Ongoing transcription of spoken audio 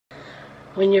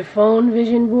when your phone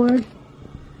vision board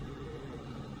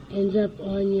ends up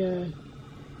on your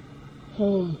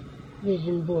home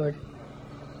vision board,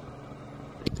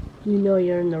 you know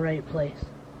you're in the right place.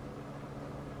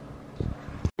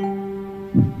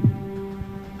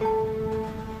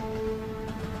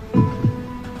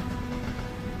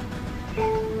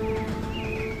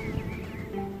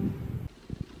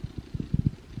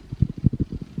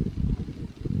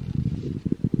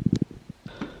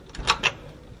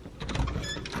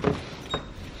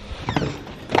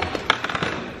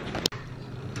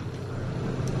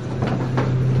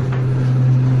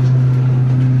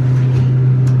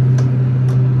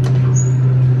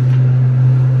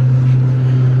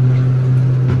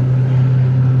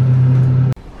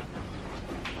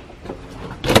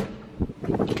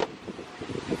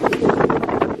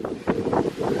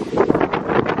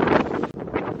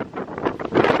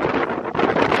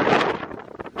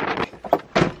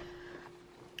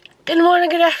 Good morning,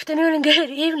 good afternoon, and good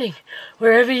evening,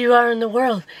 wherever you are in the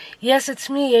world. Yes, it's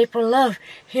me, April Love,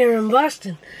 here in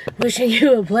Boston, wishing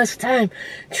you a blessed time.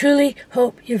 Truly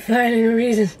hope you're finding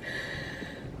reasons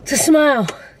to smile,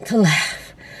 to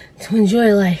laugh, to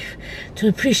enjoy life, to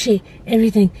appreciate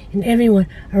everything and everyone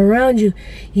around you.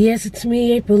 Yes, it's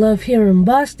me, April Love, here in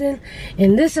Boston,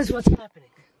 and this is what's happening.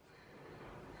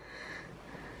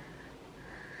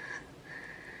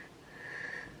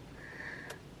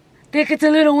 Think it's a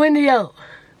little windy out.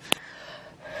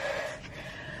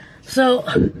 So,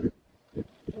 I'm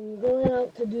going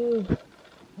out to do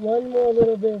one more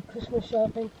little bit of Christmas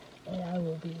shopping, and I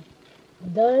will be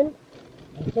done,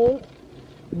 I think.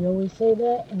 We always say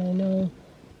that, and I know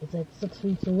it's like 6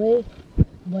 weeks away,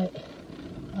 but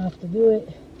I have to do it.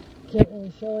 Can't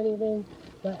really show anything,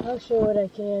 but I'll show what I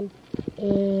can,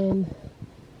 and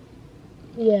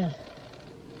yeah,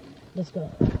 let's go.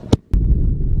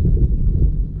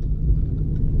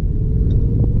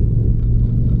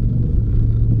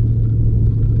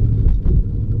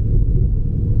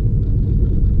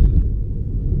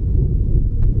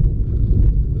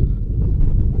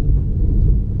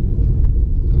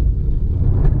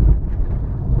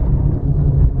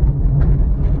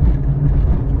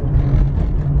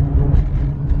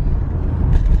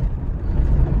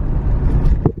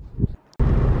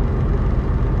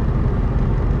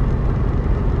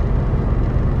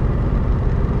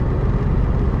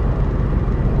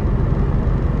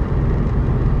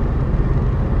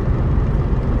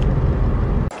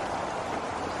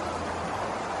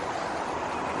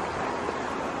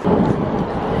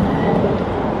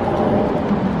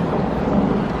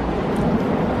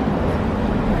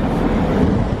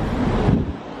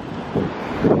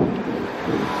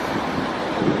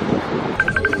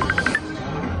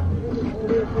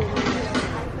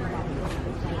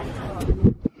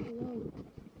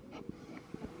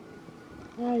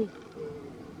 Hi.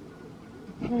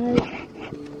 Hi.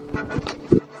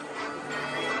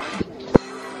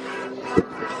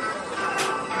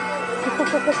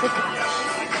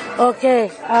 Okay,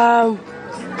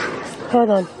 hold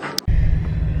on.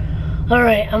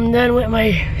 Alright, I'm done with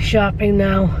my shopping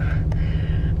now.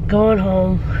 Going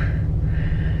home.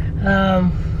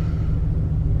 I'm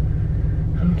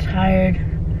tired.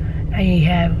 I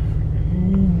have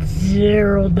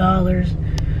 $0.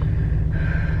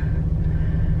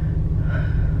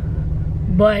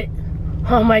 But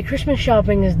all my Christmas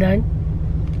shopping is done.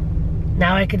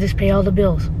 Now I could just pay all the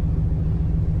bills.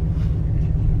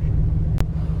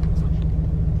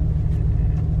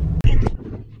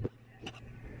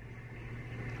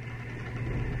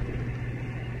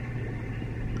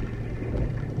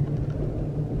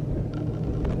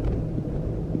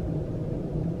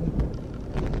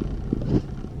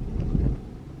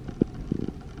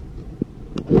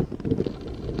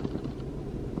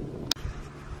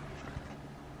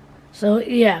 So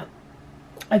yeah,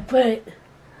 I put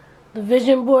the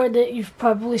vision board that you've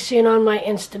probably seen on my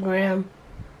Instagram.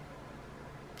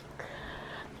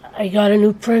 I got a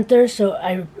new printer, so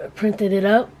I printed it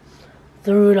up,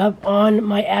 threw it up on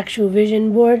my actual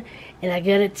vision board, and I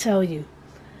gotta tell you,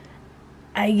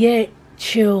 I get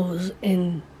chills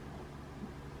and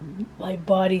my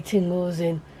body tingles,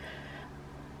 and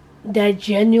that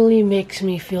genuinely makes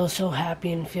me feel so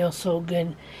happy and feel so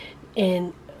good.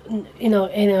 And you know,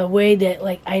 in a way that,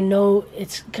 like, I know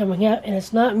it's coming out, and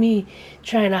it's not me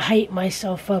trying to hype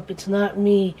myself up. It's not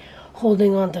me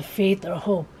holding on to faith or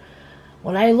hope.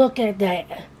 When I look at that,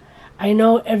 I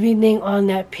know everything on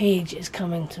that page is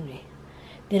coming to me,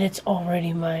 that it's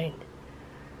already mine.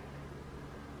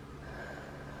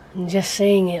 And just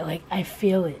saying it, like, I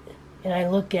feel it, and I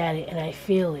look at it, and I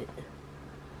feel it.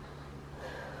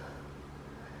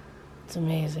 It's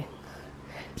amazing.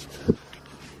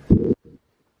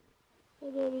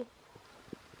 baby.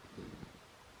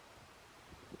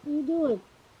 What are you doing?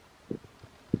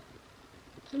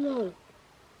 Come on.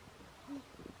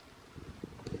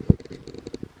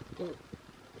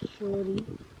 Shorty,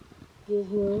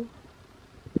 Gizmo,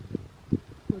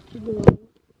 what you doing?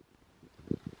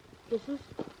 This is...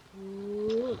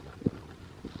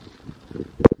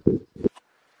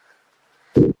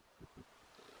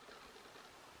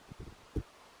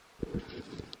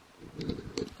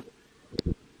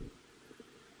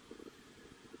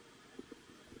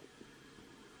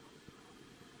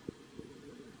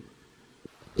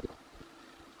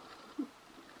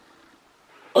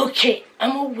 Okay,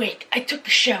 I'm awake. I took the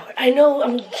shower. I know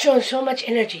I'm showing so much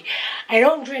energy. I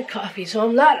don't drink coffee, so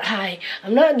I'm not high. I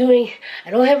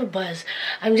don't have a buzz.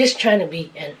 I'm just trying to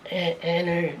be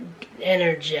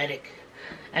energetic.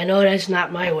 I know that's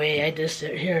not my way. I just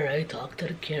sit here and I talk to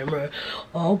the camera.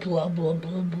 Oh, blah, blah,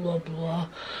 blah, blah, blah.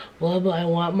 Blah, blah, I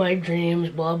want my dreams.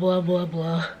 Blah, blah, blah,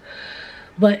 blah.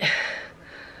 But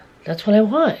that's what I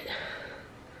want.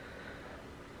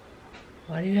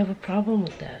 Why do you have a problem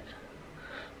with that?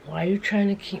 Why are you trying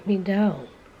to keep me down?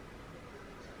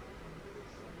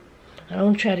 I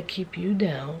don't try to keep you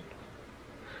down.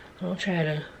 I don't try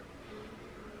to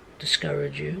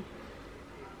discourage you.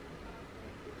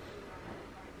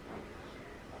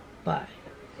 Bye.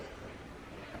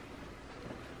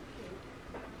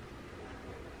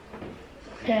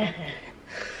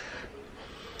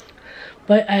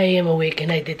 But I am awake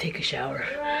and I did take a shower.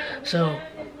 So,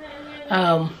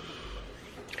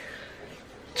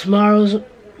 tomorrow's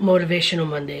Motivational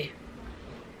Monday.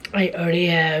 I already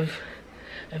have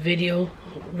a video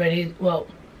ready. Well,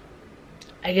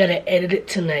 I gotta edit it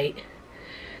tonight.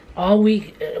 All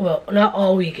week, well, not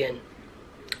all weekend.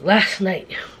 Last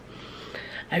night,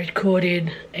 I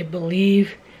recorded, I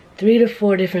believe, 3 to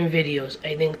 4 different videos.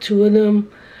 I think 2 of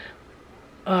them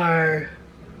are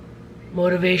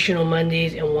Motivational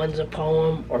Mondays and one's a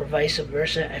poem, or vice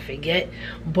versa, I forget.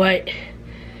 But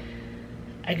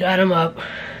I got them up.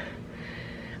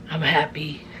 I'm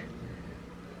happy.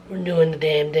 We're doing the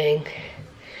damn thing.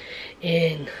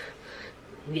 And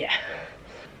yeah,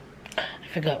 I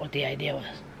forgot what the idea was.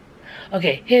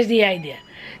 Okay, here's the idea.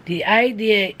 The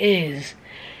idea is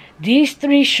these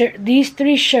three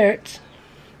shirts,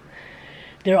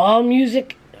 they're all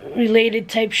music related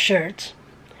type shirts.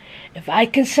 If I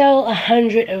can sell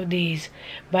 100 of these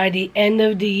by the end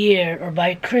of the year or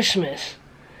by Christmas,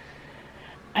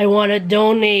 I want to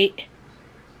donate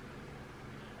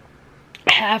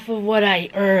half of what I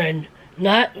earn,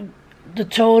 not the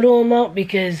total amount,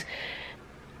 because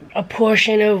a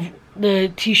portion of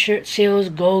the t-shirt sales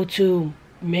go to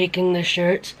making the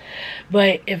shirts.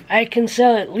 But if I can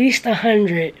sell at least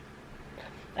 100,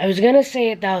 I was gonna say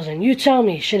 1,000. You tell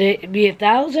me, should it be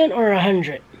 1,000 or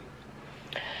 100?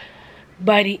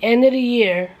 By the end of the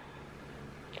year,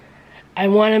 I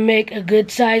want to make a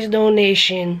good sized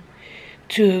donation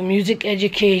to music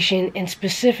education, and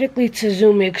specifically to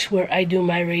Zumix, where I do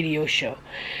my radio show.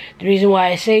 The reason why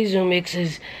I say Zumix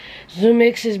is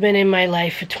Zumix has been in my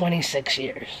life for 26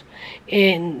 years.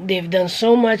 And they've done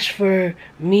so much for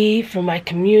me, for my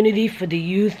community, for the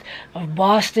youth of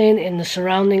Boston and the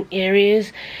surrounding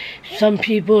areas. Some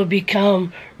people have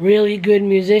become really good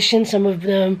musicians. Some of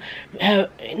them have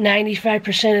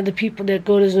 95% of the people that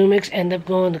go to Zumix end up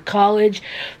going to college,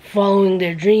 following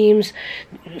their dreams,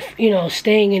 you know,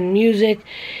 staying in music.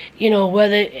 You know,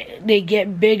 whether they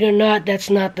get big or not, that's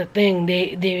not the thing.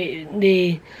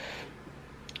 They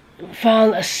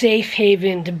found a safe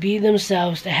haven to be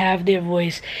themselves, to have their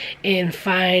voice, and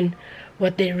find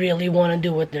what they really want to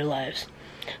do with their lives.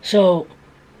 So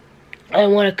I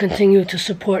want to continue to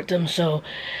support them. So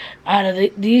out of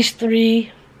these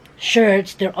 3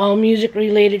 shirts, they're all music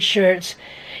related shirts,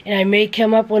 and I may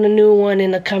come up with a new one in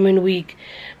the coming week.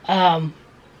 I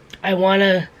want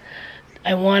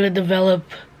to develop,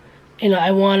 you know, I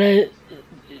want to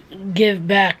give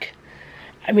back.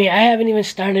 I mean, I haven't even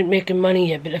started making money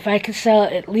yet, but if I could sell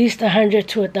at least 100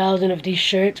 to 1,000 of these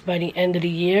shirts by the end of the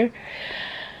year,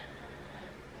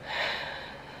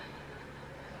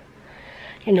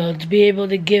 you know, to be able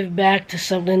to give back to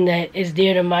something that is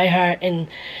dear to my heart, and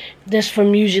this for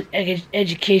music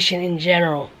education in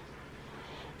general.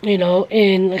 You know,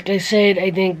 and like I said, I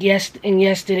think in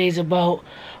yesterday's about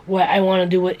what I want to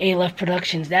do with A-Left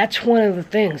Productions. That's one of the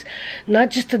things. Not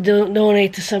just to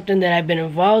donate to something that I've been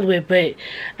involved with, but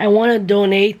I want to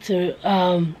donate to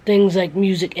things like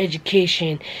music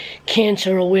education,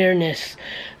 cancer awareness,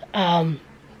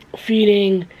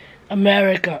 feeding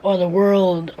America or the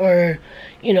world, or,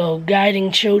 you know,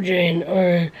 guiding children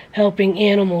or helping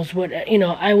animals. What, you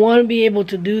know, I want to be able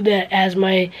to do that as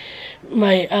my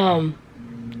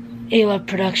A-Love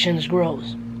Productions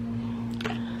grows.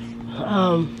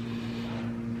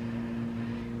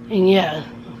 And yeah,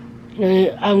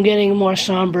 I'm getting more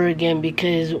somber again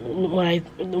because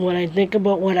when I think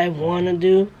about what I want to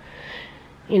do,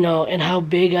 and how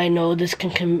big I know this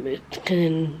can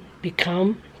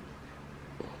become,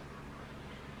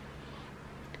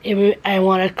 I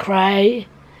want to cry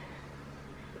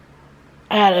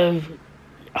out of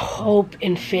hope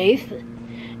and faith,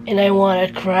 and I want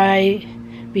to cry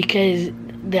because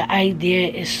the idea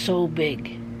is so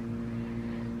big.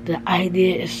 The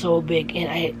idea is so big,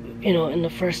 and in the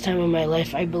first time in my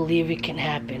life, I believe it can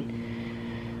happen.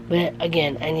 But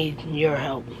again, I need your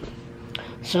help.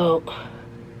 So,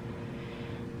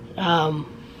 I'm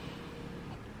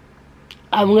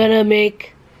gonna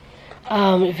make,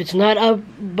 if it's not up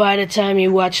by the time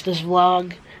you watch this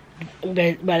vlog,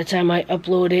 by the time I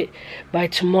upload it, by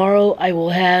tomorrow I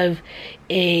will have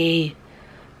a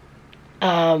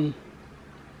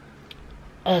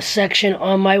section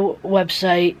on my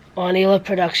website on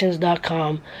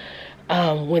aloveproductions.com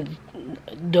with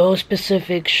those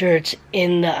specific shirts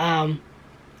in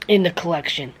the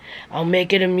collection. I'll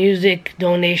make it a music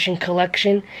donation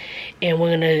collection, and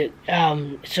we're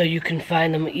gonna so you can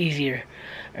find them easier.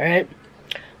 All right,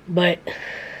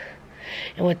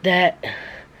 and with that,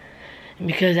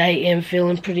 because I am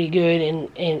feeling pretty good and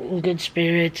in good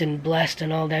spirits and blessed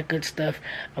and all that good stuff,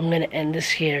 I'm going to end this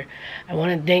here. I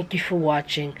want to thank you for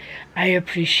watching. I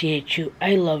appreciate you.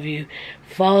 I love you.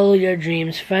 Follow your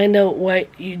dreams. Find out what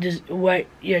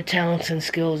your talents and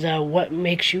skills are, what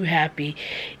makes you happy,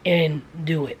 and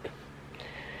do it.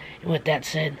 And with that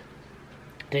said,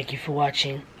 thank you for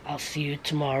watching. I'll see you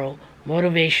tomorrow.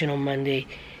 Motivational Monday.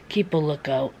 Keep a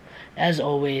lookout. As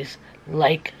always,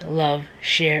 like, love,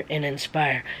 share, and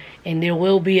inspire. And there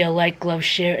will be a like, love,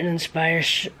 share, and inspire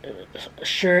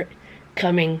shirt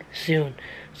coming soon.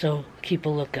 So keep a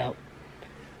lookout.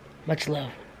 Much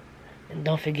love. And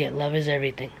don't forget, love is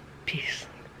everything. Peace.